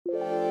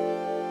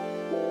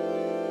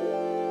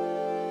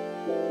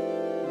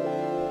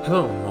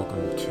Hello and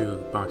welcome to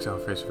Box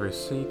Office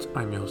Receipts.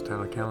 I'm your host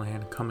Tyler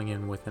Callahan, coming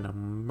in with an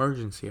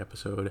emergency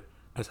episode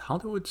as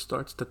Hollywood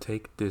starts to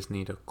take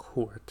Disney to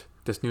court.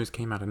 This news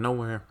came out of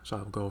nowhere, so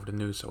I'll go over the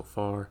news so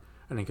far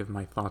and then give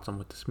my thoughts on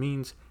what this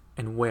means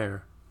and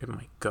where it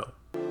might go.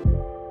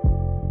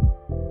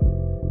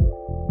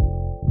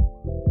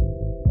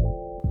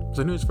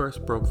 The news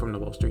first broke from the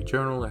Wall Street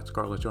Journal that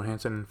Scarlett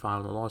Johansson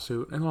filed a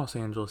lawsuit in Los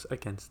Angeles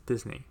against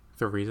Disney.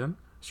 The reason?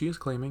 She is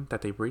claiming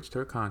that they breached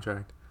her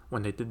contract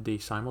when they did the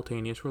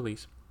simultaneous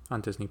release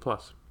on Disney+.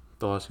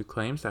 The lawsuit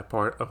claims that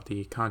part of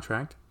the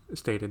contract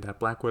stated that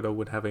Black Widow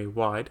would have a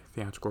wide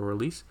theatrical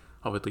release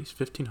of at least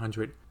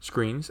 1,500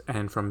 screens,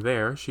 and from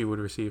there she would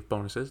receive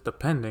bonuses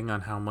depending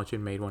on how much it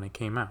made when it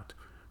came out.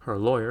 Her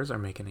lawyers are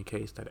making a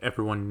case that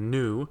everyone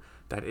knew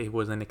that it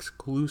was an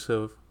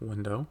exclusive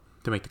window.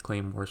 To make the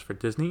claim worse for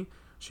Disney,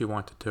 she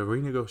wanted to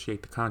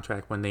renegotiate the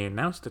contract when they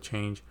announced the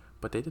change,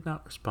 but they did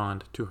not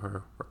respond to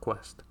her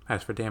request.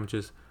 As for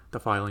damages, the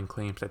filing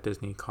claims that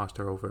Disney cost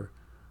her over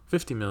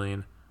 $50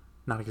 million,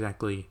 not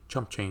exactly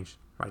chump change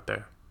right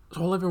there. So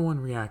while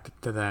everyone reacted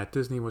to that,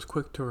 Disney was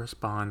quick to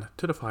respond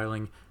to the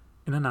filing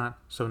in a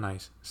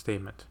not-so-nice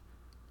statement.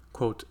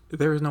 Quote,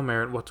 "There is no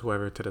merit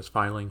whatsoever to this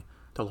filing.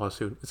 The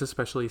lawsuit is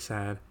especially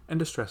sad and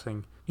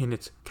distressing in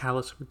its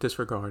callous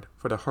disregard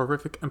for the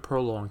horrific and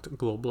prolonged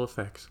global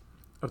effects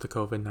of the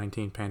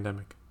COVID-19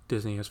 pandemic.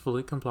 Disney has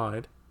fully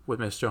complied with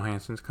Ms.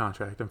 Johansson's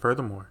contract, and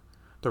furthermore,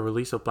 the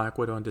release of Black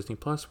Widow on Disney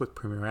Plus with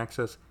Premier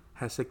Access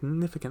has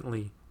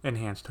significantly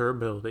enhanced her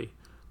ability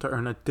to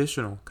earn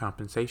additional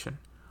compensation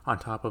on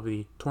top of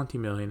the $20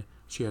 million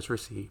she has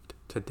received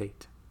to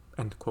date."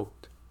 End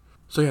quote.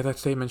 So yeah, that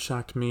statement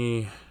shocked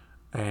me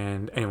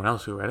and anyone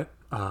else who read it.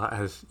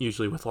 As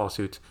usually with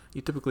lawsuits,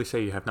 you typically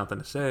say you have nothing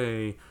to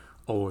say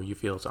or you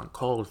feel it's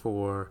uncalled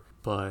for,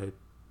 but,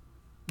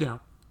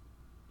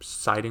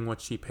 citing what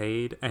she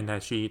paid and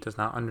that she does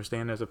not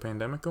understand there's a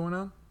pandemic going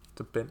on,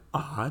 it's a bit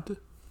odd.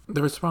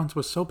 The response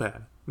was so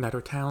bad that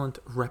her talent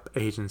rep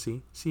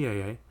agency,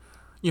 CAA,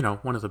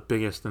 one of the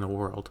biggest in the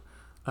world,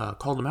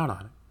 called them out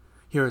on it.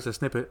 Here is a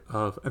snippet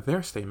of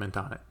their statement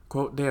on it.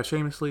 Quote, "They have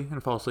shamelessly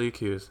and falsely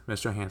accused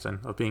Ms. Johansson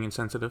of being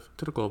insensitive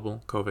to the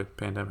global COVID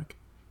pandemic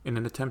in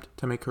an attempt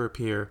to make her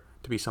appear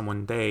to be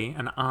someone they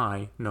and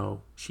I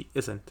know she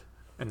isn't."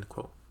 End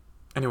quote.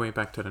 Anyway,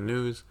 back to the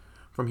news.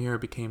 From here,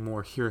 it became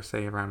more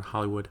hearsay around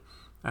Hollywood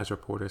as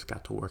reporters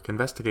got to work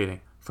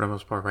investigating. For the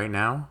most part right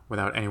now,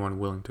 without anyone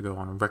willing to go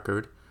on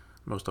record,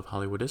 most of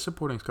Hollywood is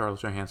supporting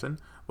Scarlett Johansson,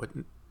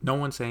 with no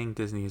one saying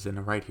Disney is in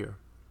the right here.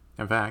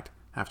 In fact,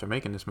 after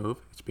making this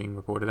move, it's being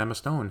reported Emma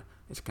Stone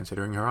is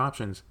considering her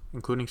options,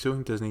 including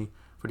suing Disney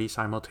for the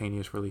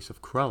simultaneous release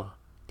of Cruella.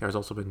 There has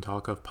also been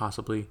talk of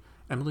possibly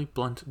Emily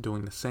Blunt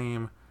doing the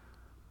same,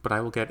 but I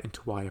will get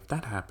into why if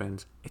that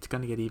happens, it's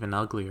going to get even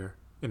uglier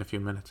in a few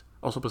minutes.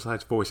 Also,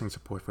 besides voicing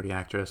support for the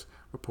actress,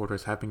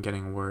 reporters have been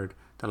getting word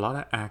that a lot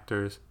of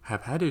actors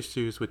have had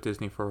issues with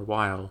Disney for a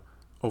while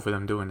over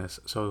them doing this,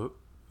 so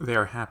they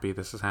are happy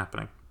this is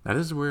happening. That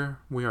is where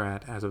we are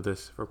at as of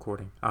this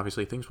recording.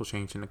 Obviously, things will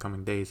change in the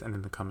coming days and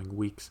in the coming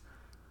weeks.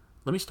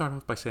 Let me start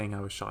off by saying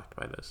I was shocked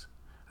by this,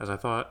 as I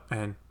thought,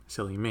 and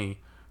silly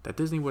me, that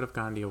Disney would have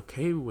gotten the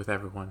okay with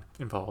everyone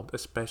involved,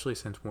 especially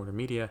since Warner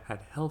Media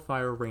had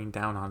hellfire rain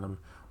down on them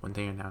when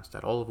they announced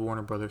that all of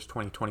Warner Brothers'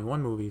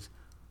 2021 movies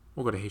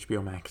will go to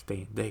HBO Max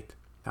day and date.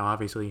 Now,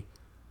 obviously,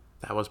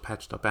 that was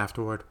patched up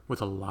afterward with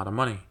a lot of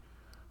money,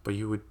 but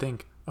you would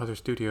think other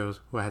studios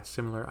who had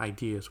similar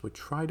ideas would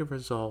try to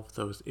resolve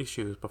those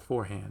issues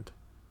beforehand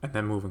and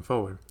then moving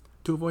forward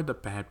to avoid the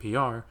bad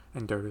PR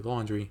and dirty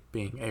laundry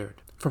being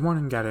aired. From what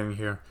I'm gathering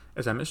here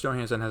is that Ms.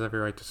 Johansson has every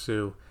right to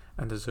sue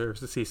and deserves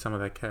to see some of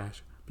that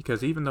cash,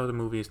 because even though the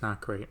movie is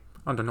not great,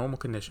 under normal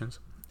conditions,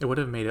 it would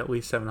have made at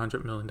least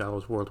 $700 million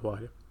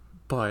worldwide.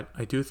 But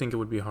I do think it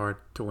would be hard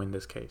to win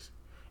this case.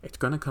 It's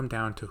going to come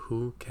down to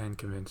who can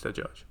convince the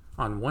judge.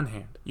 On one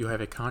hand, you have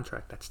a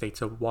contract that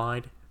states a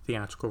wide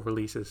theatrical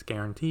release is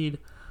guaranteed,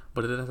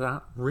 but it is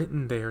not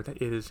written there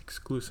that it is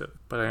exclusive.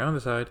 But on the other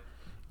side,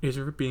 it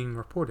is being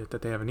reported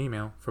that they have an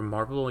email from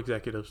Marvel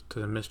executives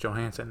to Ms.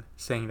 Johansson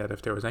saying that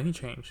if there was any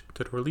change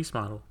to the release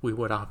model, we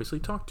would obviously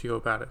talk to you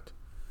about it.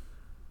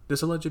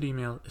 This alleged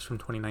email is from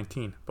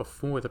 2019,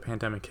 before the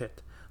pandemic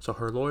hit, so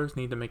her lawyers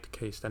need to make the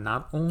case that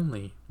not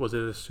only was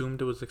it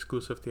assumed it was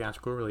exclusive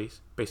theatrical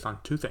release based on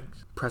two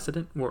things: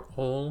 precedent where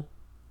all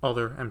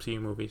other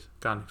MCU movies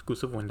got an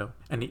exclusive window,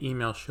 and the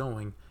email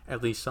showing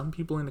at least some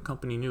people in the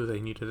company knew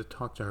they needed to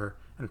talk to her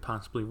and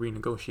possibly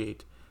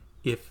renegotiate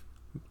if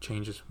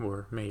changes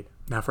were made.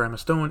 Now for Emma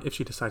Stone, if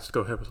she decides to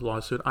go ahead with a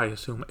lawsuit, I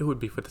assume it would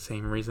be for the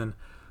same reason.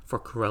 For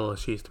Cruella,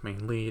 she's the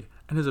main lead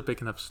and is a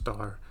big enough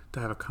star to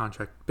have a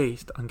contract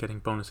based on getting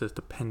bonuses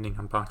depending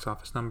on box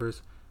office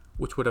numbers,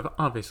 which would have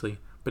obviously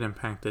been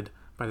impacted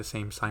by the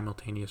same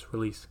simultaneous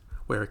release.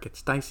 Where it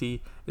gets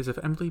dicey is if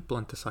Emily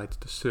Blunt decides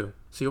to sue.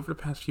 See, over the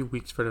past few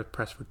weeks for the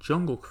press for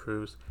Jungle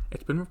Cruise,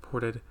 it's been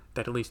reported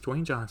that at least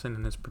Dwayne Johnson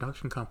and his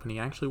production company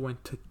actually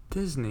went to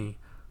Disney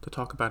to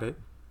talk about it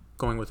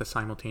going with a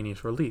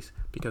simultaneous release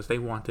because they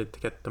wanted to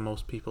get the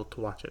most people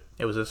to watch it.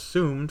 It was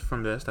assumed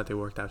from this that they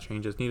worked out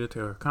changes needed to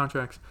their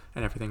contracts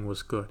and everything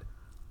was good.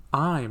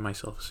 I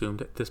myself assumed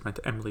that this meant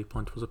Emily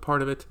Blunt was a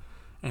part of it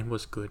and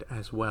was good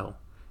as well.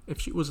 If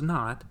she was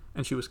not,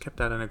 and she was kept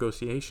out of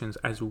negotiations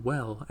as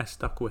well as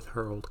stuck with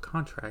her old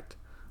contract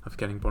of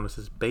getting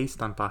bonuses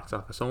based on box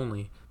office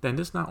only, then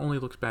this not only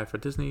looks bad for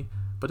Disney,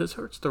 but this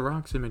hurts The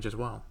Rock's image as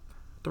well.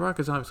 The Rock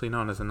is obviously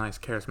known as a nice,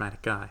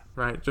 charismatic guy,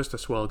 right? Just a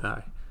swell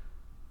guy.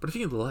 But if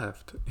he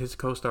left his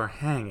co-star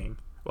hanging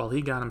while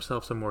he got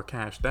himself some more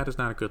cash, that is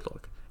not a good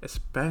look.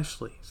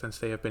 Especially since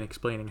they have been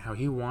explaining how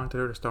he wanted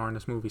her to star in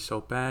this movie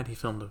so bad, he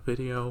filmed a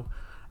video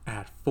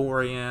at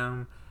 4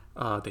 a.m.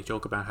 They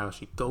joke about how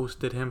she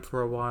ghosted him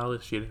for a while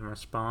if she didn't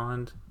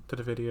respond to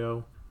the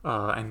video.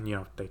 And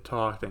they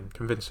talked and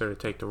convinced her to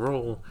take the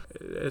role.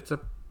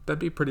 That'd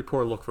be a pretty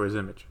poor look for his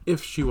image,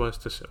 if she was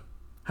to sue.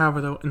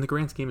 However, though, in the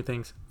grand scheme of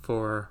things,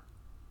 for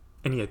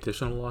any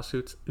additional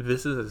lawsuits,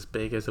 this is as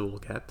big as it will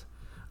get.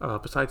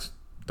 Besides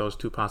those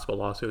 2 possible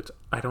lawsuits,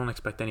 I don't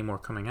expect any more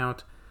coming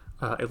out,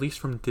 at least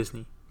from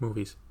Disney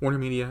movies. Warner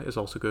Media is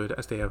also good,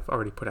 as they have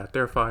already put out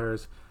their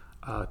fires,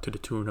 to the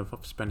tune of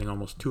spending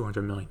almost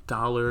 $200 million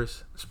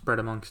spread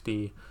amongst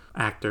the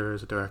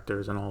actors,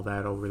 directors, and all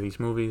that over these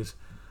movies.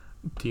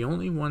 The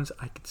only ones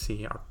I could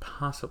see are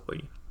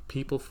possibly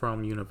people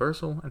from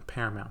Universal and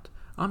Paramount.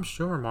 I'm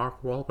sure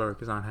Mark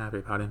Wahlberg is unhappy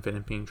about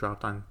Infinite being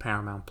dropped on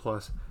Paramount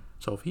Plus,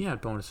 so if he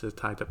had bonuses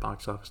tied to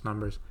box office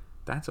numbers,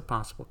 that's a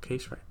possible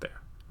case right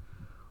there.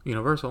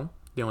 Universal,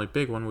 the only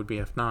big one would be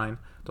F9,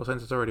 though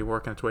since it's already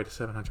working its way to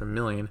 $700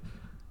 million,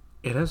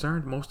 it has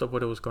earned most of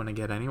what it was going to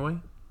get anyway.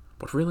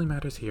 What really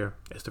matters here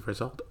is the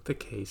result of the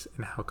case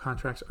and how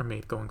contracts are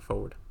made going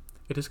forward.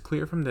 It is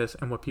clear from this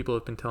and what people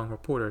have been telling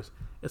reporters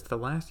is the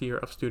last year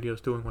of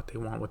studios doing what they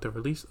want with the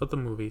release of the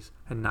movies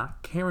and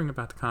not caring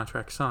about the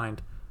contract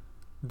signed.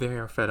 They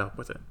are fed up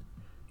with it.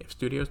 If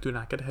studios do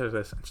not get ahead of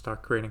this and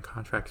start creating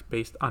contracts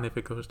based on if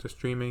it goes to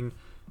streaming,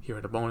 here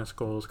are the bonus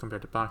goals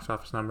compared to box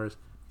office numbers,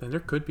 then there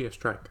could be a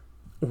strike.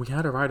 We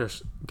had a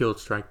Writers Guild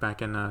strike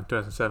back in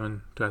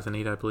 2007,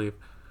 2008, I believe,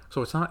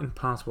 so it's not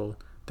impossible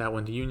that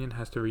when the union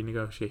has to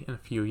renegotiate in a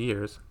few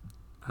years,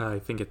 I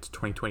think it's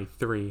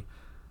 2023,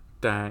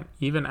 that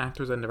even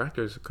actors and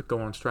directors could go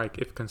on strike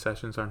if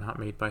concessions are not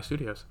made by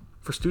studios.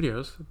 For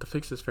studios, the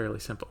fix is fairly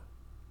simple.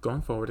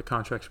 Going forward, the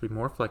contract should be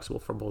more flexible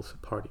for both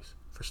parties.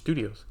 For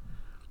studios,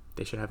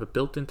 they should have it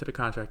built into the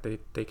contract that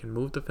they can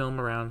move the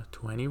film around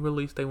to any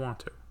release they want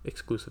to,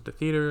 exclusive to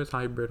theaters,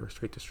 hybrid, or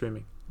straight to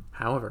streaming.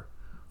 However,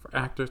 for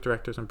actors,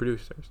 directors, and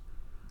producers,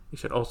 it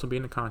should also be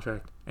in the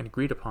contract and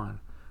agreed upon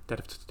that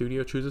if the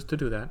studio chooses to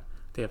do that,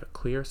 they have a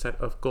clear set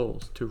of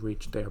goals to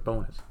reach their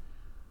bonus.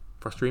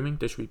 For streaming,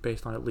 this should be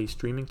based on at least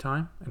streaming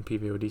time and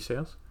PVOD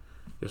sales.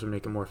 This would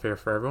make it more fair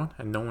for everyone,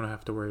 and no one will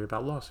have to worry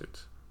about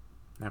lawsuits.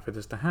 Now, for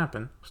this to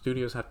happen,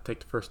 studios have to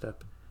take the first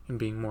step in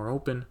being more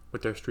open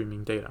with their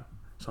streaming data,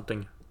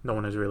 something no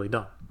one has really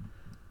done.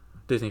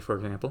 Disney, for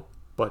example,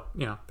 but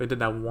they did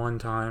that one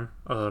time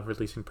of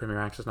releasing Premier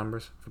Access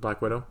numbers for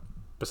Black Widow.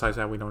 Besides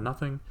that, we know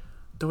nothing,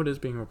 though it is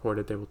being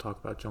reported they will talk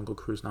about Jungle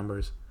Cruise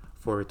numbers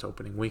for its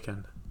opening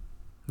weekend.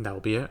 And that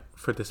will be it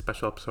for this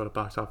special episode of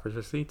Box Office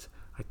Receipts.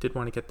 I did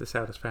want to get this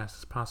out as fast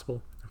as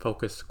possible and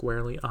focus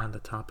squarely on the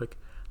topic.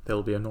 There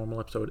will be a normal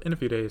episode in a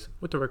few days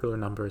with the regular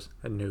numbers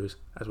and news,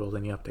 as well as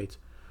any updates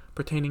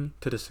pertaining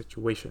to the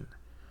situation.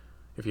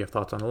 If you have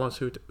thoughts on the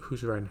lawsuit,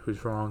 who's right and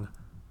who's wrong,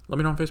 let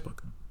me know on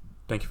Facebook.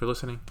 Thank you for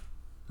listening,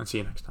 and see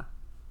you next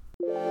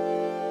time.